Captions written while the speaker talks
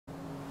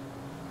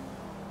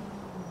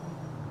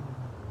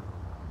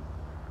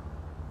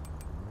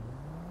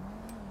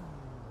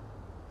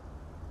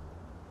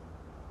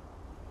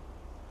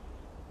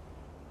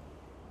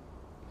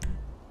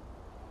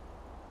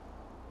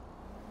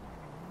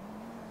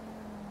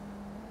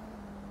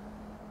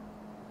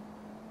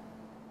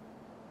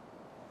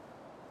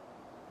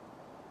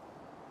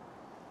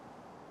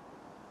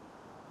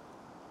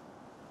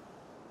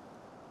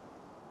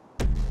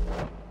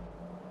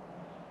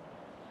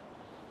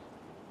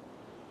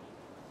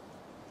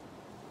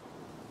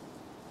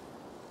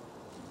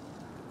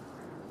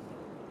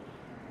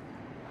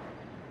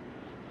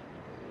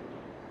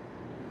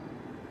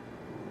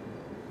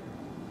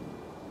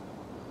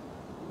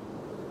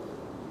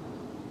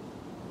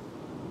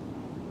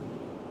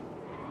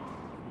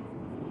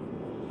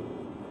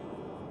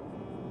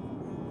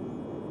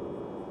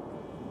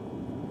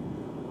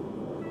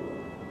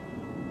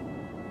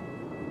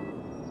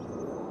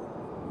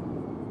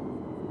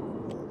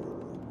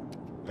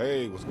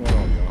Hey, what's going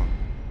on, y'all?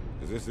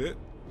 Is this it?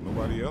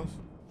 Nobody else?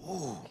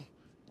 Ooh,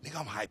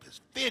 nigga, I'm hype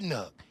as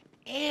Fitnuck.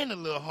 And a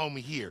little homie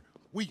here.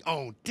 We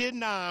own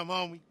 10-9,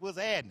 homie. What's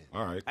happening?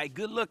 All right. Hey,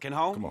 good looking,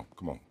 home.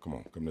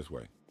 Come this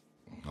way.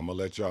 I'm gonna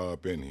let y'all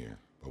up in here,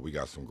 but we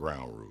got some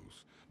ground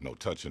rules. No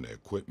touching the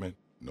equipment,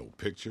 no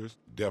pictures,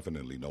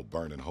 definitely no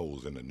burning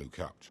holes in the new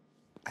couch.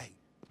 Hey,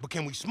 but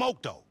can we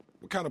smoke, though?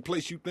 What kind of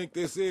place you think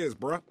this is,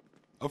 bruh?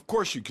 Of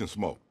course you can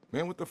smoke.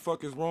 Man, what the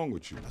fuck is wrong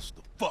with you? That's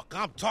the fuck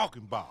I'm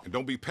talking about. And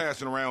don't be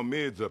passing around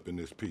mids up in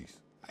this piece.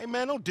 Hey,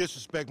 man, don't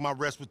disrespect my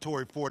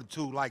respiratory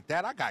fortitude like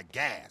that. I got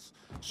gas.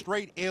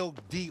 Straight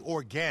LD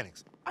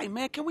organics. Hey,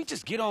 man, can we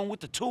just get on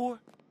with the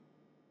tour?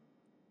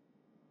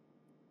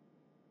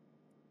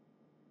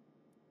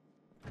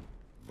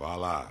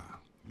 Voila.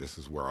 This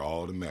is where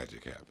all the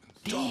magic happens.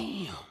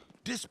 Damn.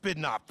 This spit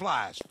not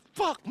flies.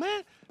 Fuck,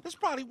 man. This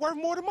probably worth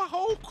more than my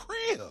whole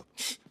crib.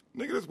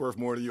 Nigga, this worth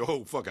more than your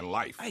whole fucking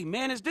life. Hey,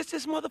 man, is this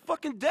his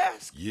motherfucking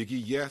desk?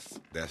 Yiggy, yes,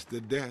 that's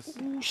the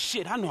desk. Ooh,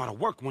 shit, I know how to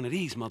work one of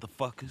these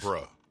motherfuckers.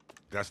 Bruh,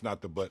 that's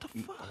not the but.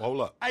 The fuck? Hold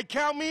up. Hey,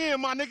 count me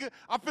in, my nigga.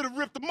 I'm finna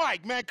rip the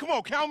mic, man. Come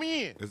on, count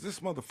me in. Is this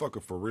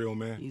motherfucker for real,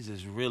 man? He's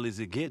as real as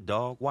it get,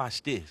 dog.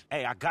 Watch this.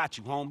 Hey, I got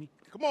you, homie.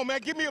 Come on,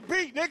 man. Give me a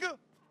beat, nigga.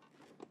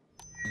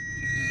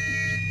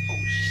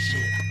 Oh,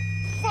 shit.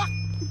 Fuck.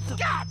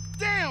 God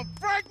damn,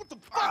 Frank. What the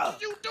fuck are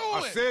you doing?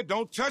 I said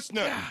don't touch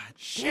nothing. God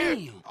Shit.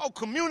 damn. Oh,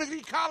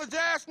 community college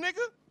ass nigga?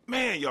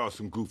 Man, y'all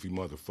some goofy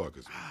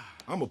motherfuckers.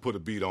 I'm gonna put a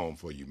beat on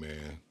for you,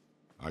 man.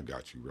 I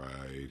got you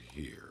right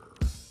here.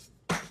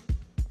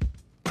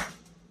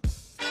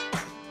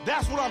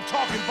 That's what I'm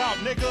talking about,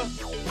 nigga.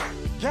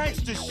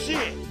 Gangsta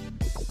shit.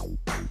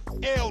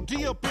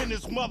 LD up in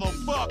this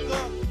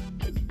motherfucker.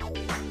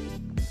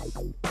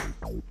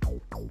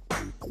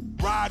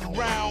 Riding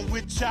around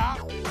with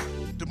Chop,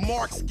 the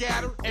Mark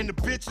Scatter, and the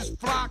bitches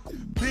flock.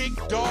 Big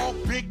dog,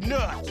 big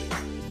nuts.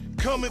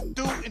 Coming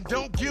through and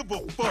don't give a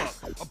fuck.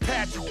 A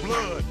patch of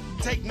blood,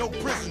 take no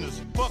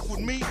prisoners. Fuck with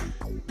me,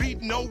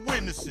 beat no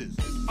witnesses.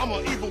 I'm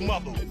an evil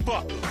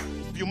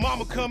motherfucker. If your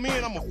mama come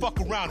in, I'ma fuck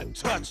around and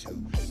touch her.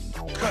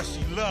 Cause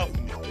she love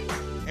me.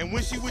 And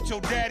when she with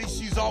your daddy,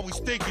 she's always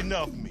thinking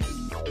of me.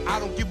 I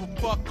don't give a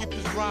fuck if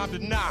it's rhymed or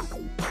not.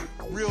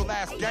 Real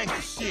ass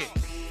gangster shit.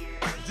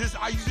 You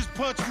just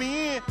punch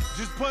me in,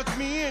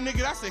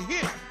 nigga, that's a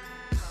hit.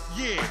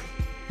 Yeah,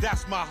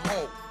 that's my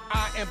hope.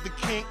 I am the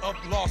king of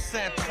Los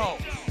Santos.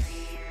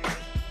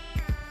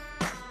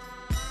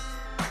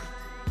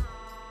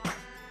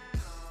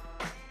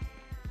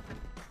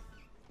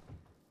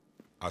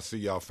 I see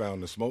y'all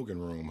found the smoking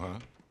room, huh?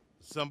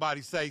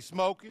 Somebody say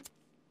smoking?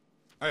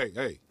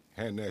 Hey,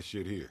 hand that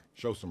shit here.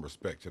 Show some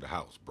respect to the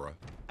house, bruh.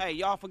 Hey,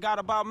 y'all forgot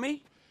about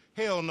me?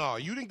 Hell no,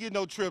 you didn't get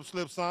no trip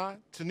slip sign.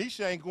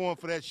 Tanisha ain't going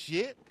for that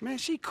shit. Man,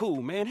 she cool,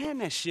 man.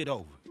 Hand that shit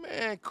over.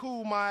 Man,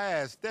 cool my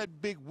ass.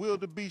 That big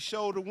wildebeest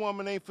shoulder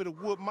woman ain't finna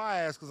whoop my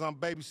ass cause I'm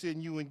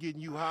babysitting you and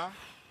getting you high.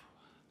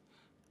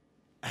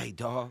 Hey,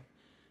 dog.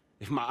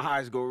 If my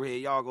eyes go red,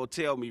 y'all go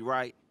tell me,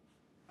 right?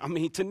 I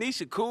mean,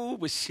 Tanisha cool,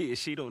 but shit,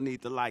 she don't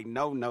need to like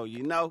no,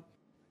 you know?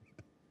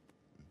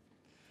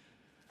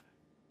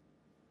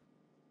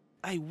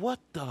 Hey, what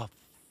the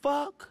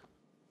fuck?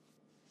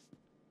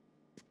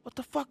 What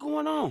the fuck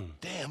going on?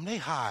 Damn, they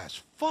high as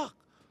fuck.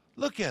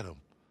 Look at them.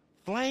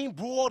 Flame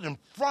broiled and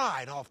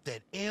fried off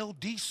that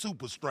LD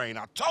super strain.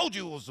 I told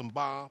you it was some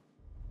bomb.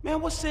 Man,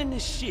 what's in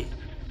this shit?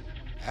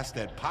 That's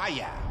that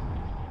paya.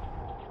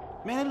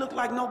 Man, it look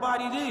like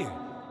nobody there.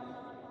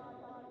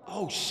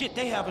 Oh shit,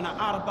 they having an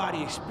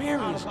out-of-body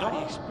experience,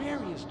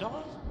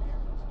 dog.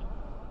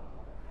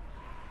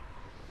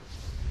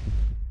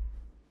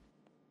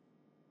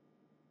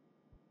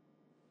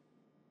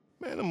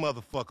 Man, them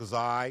motherfuckers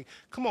all right.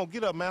 Come on,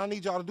 get up, man. I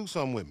need y'all to do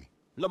something with me.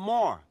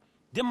 Lamar,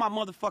 them my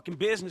motherfucking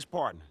business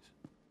partners.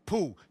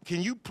 Pooh,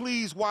 can you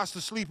please watch the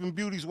Sleeping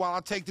Beauties while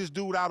I take this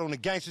dude out on the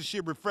gangster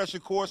shit refresher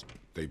course?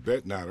 They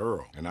bet not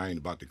Earl, and I ain't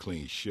about to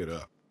clean shit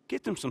up.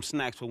 Get them some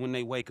snacks for when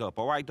they wake up,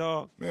 all right,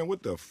 dog? Man,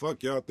 what the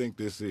fuck y'all think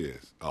this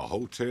is? A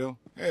hotel?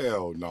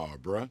 Hell nah,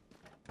 bruh.